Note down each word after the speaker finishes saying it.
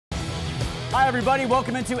Hi, everybody.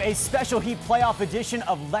 Welcome into a special Heat playoff edition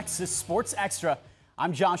of Lexus Sports Extra.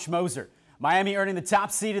 I'm Josh Moser. Miami earning the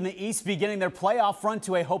top seed in the East, beginning their playoff run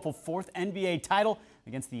to a hopeful fourth NBA title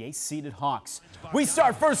against the 8th-seeded Hawks. We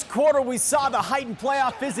start first quarter. We saw the heightened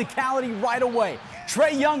playoff physicality right away.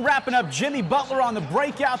 Trae Young wrapping up Jimmy Butler on the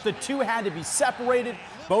breakout. The two had to be separated,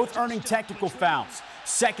 both earning technical fouls.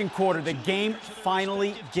 Second quarter, the game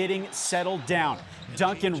finally getting settled down.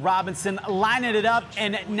 Duncan Robinson lining it up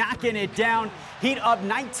and knocking it down. Heat up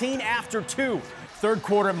 19 after 2. Third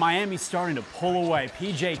quarter, Miami starting to pull away.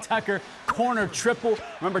 P.J. Tucker, corner triple.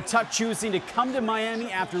 Remember, Tuck choosing to come to Miami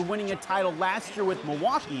after winning a title last year with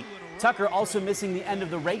Milwaukee. Tucker also missing the end of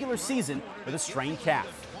the regular season with a strained calf.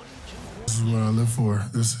 This is what I live for.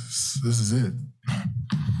 This is it.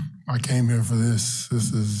 I came here for this.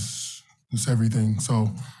 This is everything. So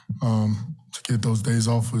to get those days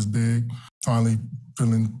off was big. Finally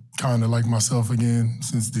feeling kind of like myself again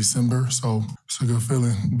since December. So it's a good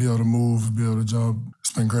feeling. Be able to move, be able to jump.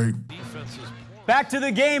 It's been great. Back to the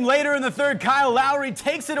game later in the third. Kyle Lowry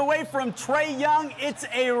takes it away from Trae Young. It's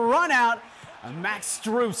a run out. Max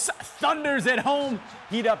Strus thunders at home.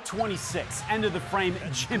 Heat up 26. End of the frame,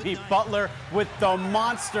 Jimmy Butler with the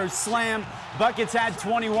monster slam. Buckets had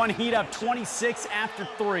 21. Heat up 26 after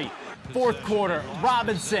 3. Fourth quarter,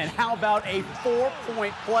 Robinson, how about a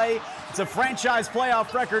 4-point play? It's a franchise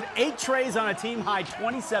playoff record. 8 trays on a team-high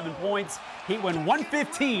 27 points. Heat win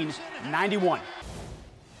 115-91.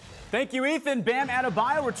 Thank you, Ethan. Bam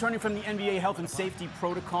Adebayo returning from the NBA health and safety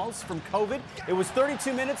protocols from COVID. It was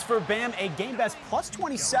 32 minutes for Bam, a game best plus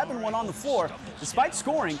 27 when on the floor, despite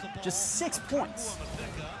scoring just 6 points.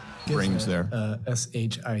 Rings there.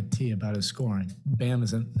 S-H-I-T about his scoring. Bam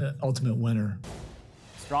is an ultimate winner.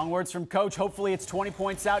 Strong words from Coach. Hopefully it's 20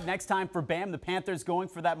 points out next time for Bam. The Panthers going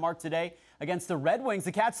for that mark today against the Red Wings.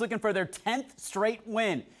 The Cats looking for their 10th straight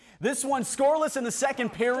win. This one scoreless in the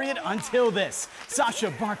second period until this.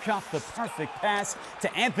 Sasha Barkov, the perfect pass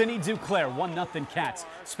to Anthony Duclair. 1-0 Cats.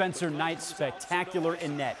 Spencer Knight spectacular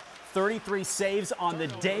in net. 33 saves on the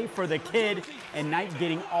day for the kid, and Knight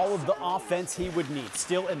getting all of the offense he would need.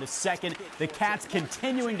 Still in the second, the Cats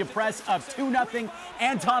continuing to press up 2-0.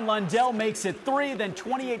 Anton Lundell makes it 3, then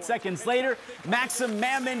 28 seconds later, Maxim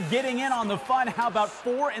Mammon getting in on the fun. How about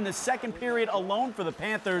 4 in the second period alone for the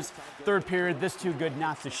Panthers? Third period, this too good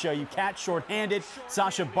not to show you. Cats shorthanded,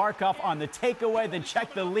 Sasha Barkov on the takeaway, then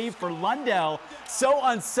check the lead for Lundell. So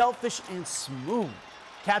unselfish and smooth.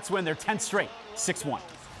 Cats win their 10th straight, 6-1.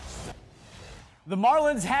 The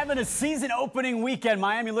Marlins having a season-opening weekend.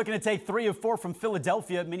 Miami looking to take 3 of 4 from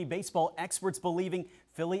Philadelphia. Many baseball experts believing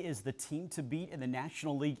Philly is the team to beat in the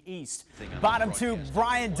National League East. Bottom 2,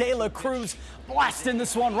 Brian De La Cruz blasting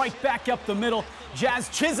this one right back up the middle. Jazz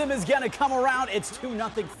Chisholm is going to come around. It's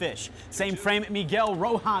 2-0 Fish. Same frame, Miguel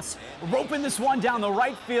Rojas roping this one down the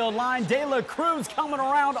right field line. De La Cruz coming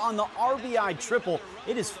around on the RBI triple.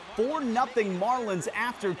 It is 4-0 Marlins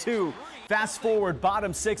after 2. Fast forward,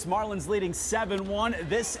 bottom 6, Marlins leading 7-1.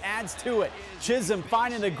 This adds to it. Chisholm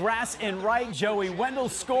finding the grass in right. Joey Wendell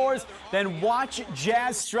scores. Then watch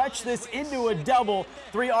Jazz stretch this into a double.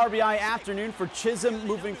 3 RBI afternoon for Chisholm,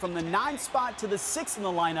 moving from the 9th spot to the 6th in the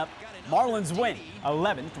lineup. Marlins win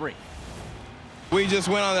 11-3. We just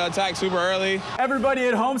went on the attack super early. Everybody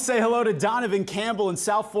at home, say hello to Donovan Campbell. And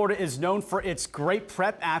South Florida is known for its great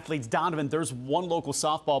prep athletes. Donovan, there's one local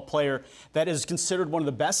softball player that is considered one of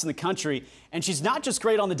the best in the country, and she's not just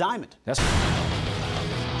great on the diamond.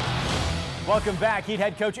 Welcome back. Heat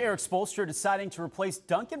head coach Eric Spoelstra deciding to replace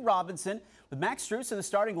Duncan Robinson with Max Strus in the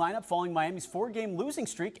starting lineup following Miami's 4-game losing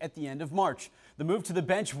streak at the end of March. The move to the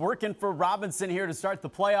bench working for Robinson here to start the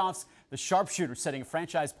playoffs. The sharpshooter setting a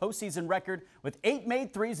franchise postseason record with 8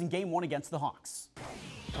 made threes in Game 1 against the Hawks.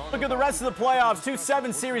 Look at the rest of the playoffs.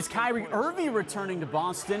 2-7 series. Kyrie Irving returning to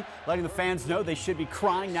Boston, letting the fans know they should be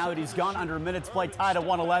crying now that he's gone. Under a minute to play, tied at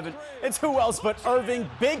 111. It's who else but Irving.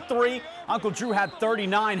 Big 3. Uncle Drew had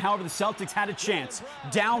 39. However, the Celtics had a chance.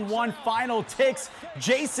 Down 1, final ticks.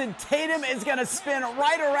 Jason Tatum is going to spin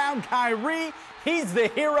right around Kyrie. He's the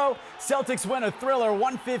hero. Celtics win a thriller,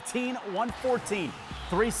 115-114.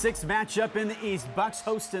 3-6 matchup in the East. Bucks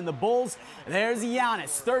hosting the Bulls. There's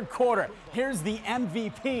Giannis. Third quarter. Here's the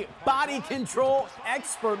MVP. Body control,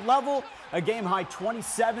 expert level. A game-high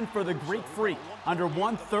 27 for the Greek Freak. Under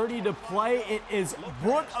 1:30 to play, it is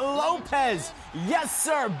Brook Lopez. Yes,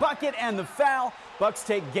 sir. Bucket and the foul. Bucks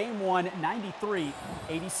take Game 1,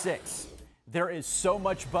 93-86. There is so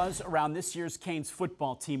much buzz around this year's Canes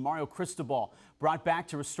football team. Mario Cristobal brought back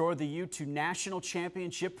to restore the U to national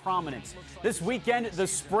championship prominence. This weekend, the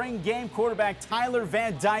spring game, quarterback Tyler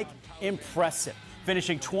Van Dyke, impressive.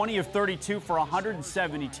 finishing 20 of 32 for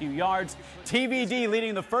 172 yards. TVD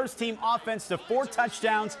leading the first team offense to 4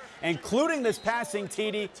 touchdowns, including this passing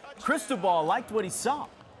TD. Cristobal liked what he saw,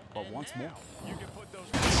 but once more.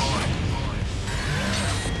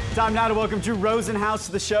 Time now to welcome Drew Rosenhaus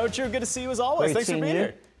to the show. Drew, good to see you as always. Thanks for being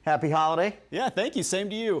here. Happy holiday. Yeah, thank you. Same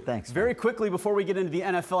to you. Thanks. Very quickly, before we get into the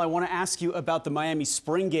NFL, I want to ask you about the Miami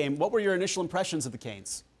spring game. What were your initial impressions of the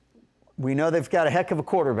Canes? We know they've got a heck of a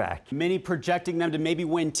quarterback. Many projecting them to maybe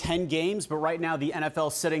win 10 games, but right now the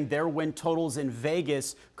NFL setting their win totals in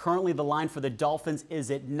Vegas. Currently, the line for the Dolphins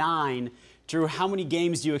is at 9. Drew, how many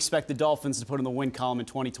games do you expect the Dolphins to put in the win column in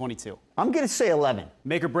 2022? I'm going to say 11.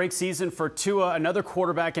 Make or break season for Tua. Another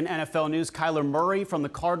quarterback in NFL news, Kyler Murray from the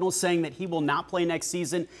Cardinals, saying that he will not play next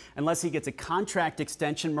season unless he gets a contract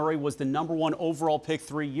extension. Murray was the #1 overall pick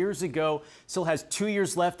 3 years ago. Still has 2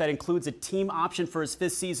 years left. That includes a team option for his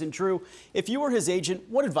 5th season. Drew, if you were his agent,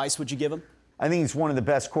 what advice would you give him? I think he's one of the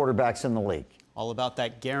best quarterbacks in the league. All about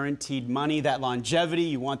that guaranteed money, that longevity.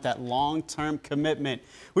 You want that long-term commitment.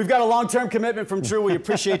 We've got a long-term commitment from Drew. We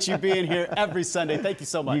appreciate you being here every Sunday. Thank you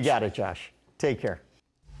so much. You got it, Josh. Take care.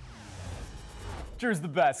 Drew's the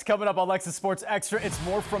best. Coming up on Lexus Sports Extra, it's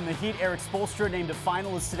more from the Heat. Eric Spoelstra named a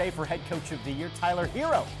finalist today for Head Coach of the Year. Tyler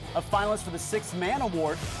Hero, a finalist for the 6th Man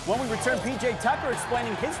Award. When we return, PJ Tucker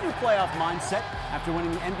explaining his new playoff mindset after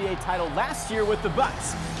winning the NBA title last year with the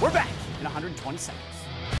Bucks. We're back in 120 seconds.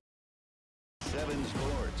 7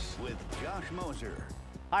 Sports with Josh Moser.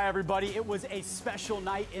 Hi, everybody. It was a special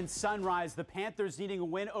night in Sunrise. The Panthers needing a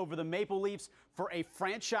win over the Maple Leafs for a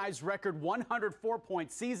franchise record 104-point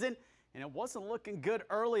season. And it wasn't looking good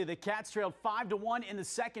early. The Cats trailed 5-1 in the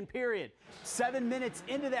second period. 7 minutes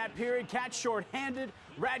into that period, Cats shorthanded.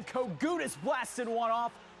 Radko Gudas blasted one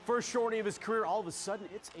off. First shorty of his career. All of a sudden,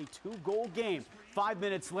 it's a 2-goal game. 5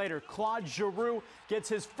 minutes later, Claude Giroux gets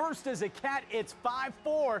his first as a Cat. It's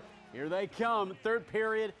 5-4. Here they come. Third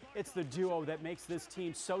period, it's the duo that makes this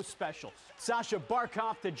team so special. Sasha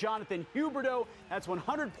Barkov to Jonathan Huberdeau. That's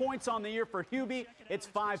 100 points on the year for Hubie. It's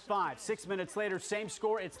 5-5. 6 minutes later, same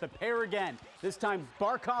score. It's the pair again. This time,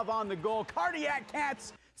 Barkov on the goal. Cardiac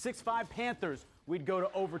Cats. 6-5 Panthers. We'd go to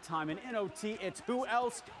overtime. In NOT, it's who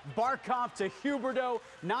else? Barkov to Huberdeau.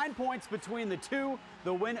 9 points between the two.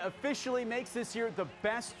 The win officially makes this year the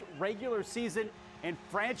best regular season in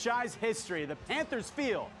franchise history. The Panthers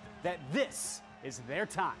feel that this is their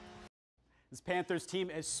time. This Panthers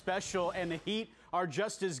team is special, and the Heat are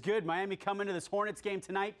just as good. Miami coming into this Hornets game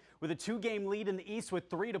tonight with a 2-game lead in the East with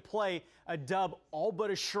 3 to play. A dub all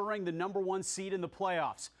but assuring the #1 seed in the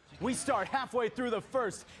playoffs. We start halfway through the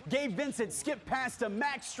first. Gabe Vincent skipped past to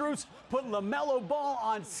Max Strus, put LaMelo Ball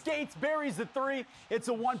on skates, buries the 3. It's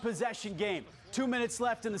a 1-possession game. 2 minutes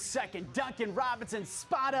left in the second. Duncan Robinson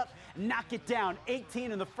spot up, knock it down.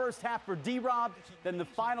 18 in the first half for D-Rob. Then the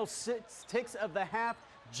final 6 ticks of the half,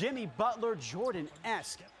 Jimmy Butler,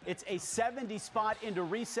 Jordan-esque. It's a 70 spot into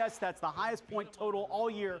recess. That's the highest point total all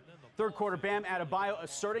year. Third quarter, Bam Adebayo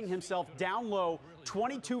asserting himself down low.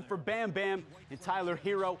 22 for Bam Bam, and Tyler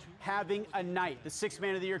Hero having a night. The 6th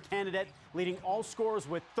Man of the Year candidate leading all scorers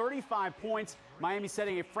with 35 points. Miami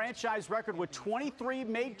setting a franchise record with 23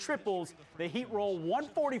 made triples. The Heat roll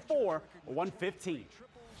 144-115.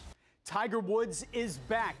 Tiger Woods is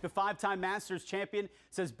back. The 5-time Masters champion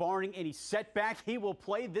says barring any setback, he will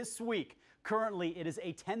play this week. Currently, it is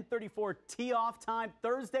a 10:34 tee-off time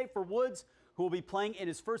Thursday for Woods, who will be playing in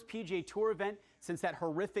his first PGA Tour event since that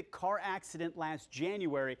horrific car accident last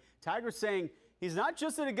January. Tiger saying he's not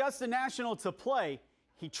just at Augusta National to play,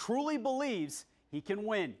 he truly believes he can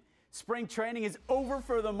win. Spring training is over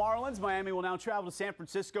for the Marlins. Miami will now travel to San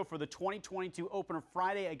Francisco for the 2022 opener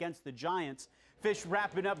Friday against the Giants. Fish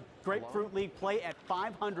wrapping up Grapefruit League play at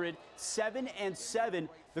 500, 7-7.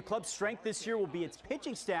 The club's strength this year will be its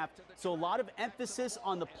pitching staff, so a lot of emphasis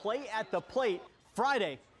on the play at the plate.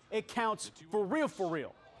 Friday, it counts for real, for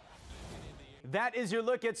real. That is your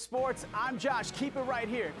look at sports. I'm Josh. Keep it right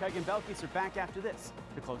here. Craig and Belkis are back after this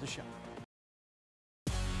to close the show.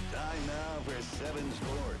 Time now for 7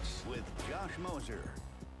 Sports with Josh Moser.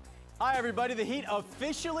 Hi, everybody. The Heat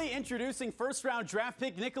officially introducing first-round draft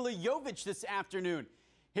pick Nikola Jovic this afternoon.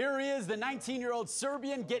 Here he is, the 19-year-old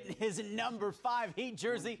Serbian, getting his #5 Heat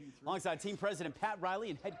jersey alongside team president Pat Riley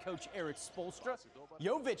and head coach Eric Spoelstra.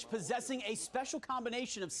 Jovic possessing a special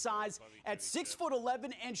combination of size at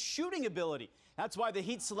 6'11" and shooting ability. That's why the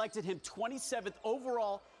Heat selected him 27th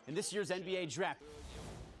overall in this year's NBA draft.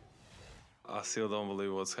 I still don't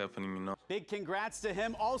believe what's happening now. Big congrats to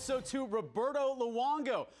him. Also to Roberto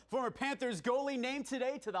Luongo, former Panthers goalie, named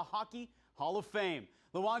today to the Hockey Hall of Fame.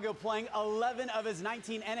 Luongo playing 11 of his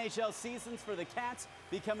 19 NHL seasons for the Cats,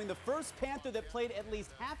 becoming the first Panther that played at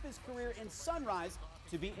least half his career in Sunrise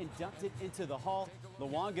to be inducted into the Hall.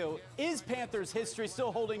 Luongo is Panthers history,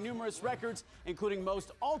 still holding numerous records, including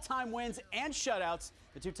most all-time wins and shutouts.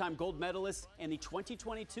 The two-time gold medalist in the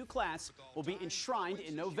 2022 class will be enshrined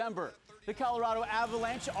in November. The Colorado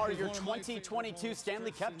Avalanche are your 2022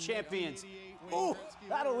 Stanley Cup champions. Ooh,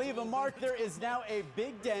 that'll leave a mark. There is now a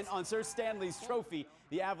big dent on Sir Stanley's trophy.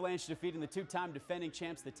 The Avalanche defeating the two-time defending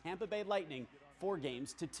champs, the Tampa Bay Lightning,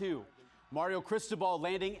 4-2. Mario Cristobal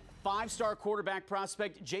landing five-star quarterback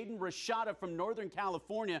prospect Jaden Rashada from Northern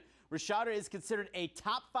California. Rashada is considered a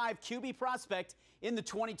top 5 QB prospect in the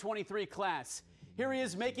 2023 class. Here he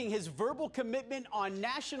is making his verbal commitment on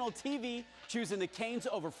national TV, choosing the Canes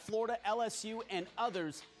over Florida, LSU, and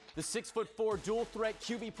others. The 6'4" dual-threat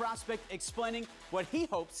QB prospect explaining what he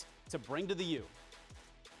hopes to bring to the U.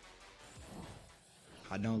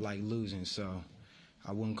 I don't like losing, so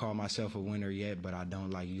I wouldn't call myself a winner yet, but I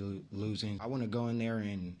don't like losing. I want to go in there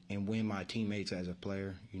and win my teammates as a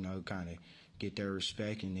player, you know, kind of get their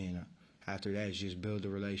respect, and then after that, just build a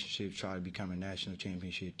relationship, try to become a national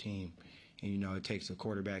championship team. And, you know, it takes a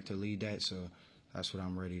quarterback to lead that, so that's what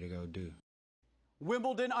I'm ready to go do.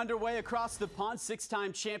 Wimbledon underway across the pond.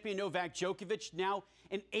 6-time champion Novak Djokovic, now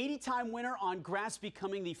an 80-time winner on grass,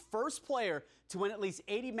 becoming the first player to win at least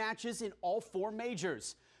 80 matches in all 4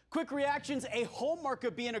 majors. Quick reactions, a hallmark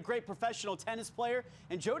of being a great professional tennis player,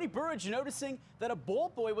 and Jody Burrage noticing that a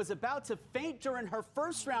ball boy was about to faint during her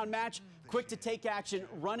first-round match. Quick to take action,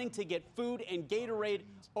 running to get food and Gatorade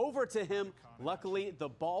over to him. Luckily, the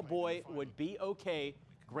ball boy would be okay.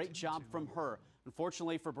 Great job from her.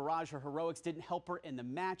 Unfortunately for Burrage, her heroics didn't help her in the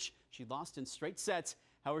match. She lost in straight sets.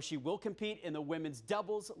 However, she will compete in the women's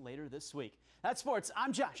doubles later this week. That's sports.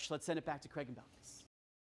 I'm Josh. Let's send it back to Craig and Belkis.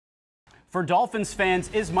 For Dolphins fans,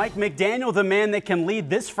 is Mike McDaniel the man that can lead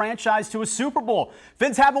this franchise to a Super Bowl?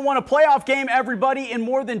 Fins haven't won a playoff game, everybody, in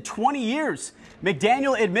more than 20 years.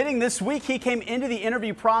 McDaniel admitting this week he came into the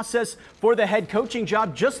interview process for the head coaching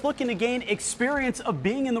job just looking to gain experience of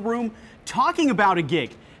being in the room talking about a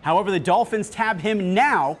gig. However, the Dolphins tab him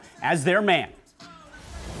now as their man.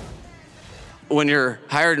 When you're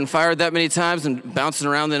hired and fired that many times and bouncing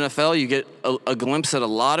around the NFL, you get a glimpse at a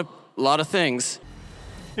lot of things.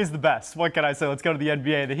 He's the best. What can I say? Let's go to the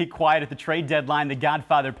NBA. The Heat quiet at the trade deadline. The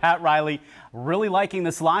Godfather, Pat Riley, really liking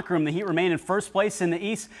this locker room. The Heat remain in first place in the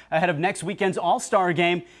East ahead of next weekend's All-Star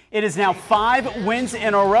game. It is now 5 wins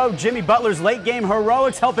in a row. Jimmy Butler's late game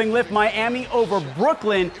heroics helping lift Miami over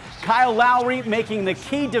Brooklyn. Kyle Lowry making the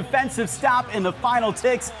key defensive stop in the final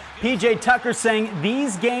ticks. PJ Tucker saying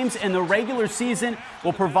these games in the regular season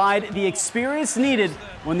will provide the experience needed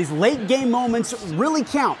when these late game moments really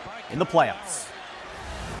count in the playoffs.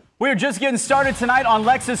 We're just getting started tonight on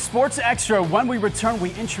Lexus Sports Extra. When we return,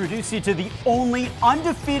 we introduce you to the only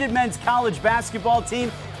undefeated men's college basketball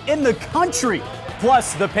team in the country.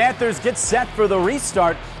 Plus, the Panthers get set for the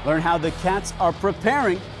restart. Learn how the Cats are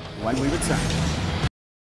preparing when we return.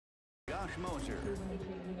 Josh Moser.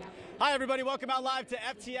 Hi, everybody. Welcome out live to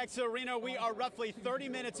FTX Arena. We are roughly 30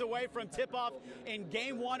 minutes away from tip-off in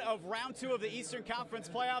Game 1 of Round 2 of the Eastern Conference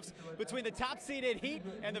playoffs between the top-seeded Heat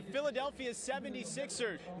and the Philadelphia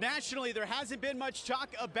 76ers. Nationally, there hasn't been much talk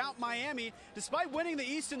about Miami. Despite winning the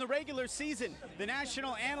East in the regular season, the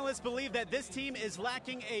national analysts believe that this team is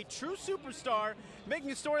lacking a true superstar, making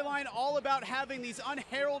a storyline all about having these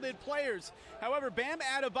unheralded players. However, Bam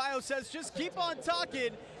Adebayo says just keep on talking,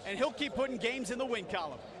 and he'll keep putting games in the win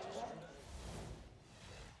column.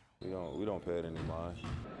 We don't pay it any mind.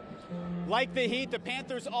 Like the Heat, the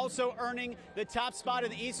Panthers also earning the top spot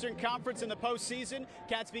in the Eastern Conference in the postseason.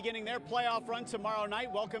 Cats beginning their playoff run tomorrow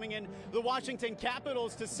night, welcoming in the Washington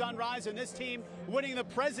Capitals to Sunrise, and this team winning the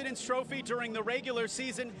President's Trophy during the regular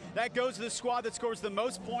season. That goes to the squad that scores the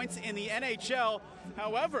most points in the NHL.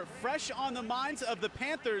 However, fresh on the minds of the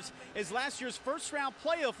Panthers is last year's first-round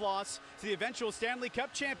playoff loss to the eventual Stanley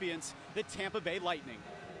Cup champions, the Tampa Bay Lightning.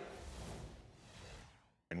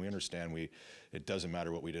 And we understand it doesn't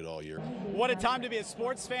matter what we did all year. What a time to be a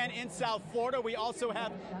sports fan in South Florida. We also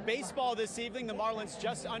have baseball this evening. The Marlins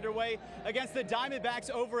just underway against the Diamondbacks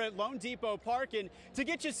over at Lone Depot Park. And to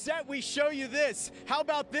get you set, we show you this. How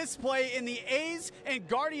about this play in the A's and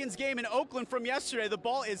Guardians game in Oakland from yesterday? The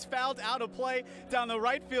ball is fouled out of play down the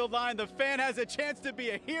right field line. The fan has a chance to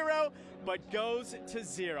be a hero, but goes to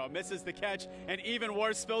zero. Misses the catch, and even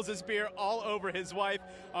worse, spills his beer all over his wife.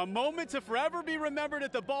 A moment to forever be remembered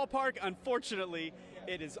at the ballpark. Unfortunately,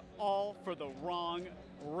 it is all for the wrong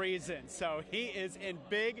reason. So he is in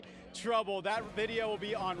big trouble. That video will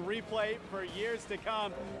be on replay for years to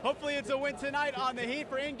come. Hopefully it's a win tonight on the Heat.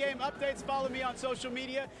 For in-game updates, follow me on social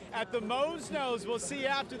media at the Moser. We'll see you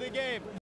after the game.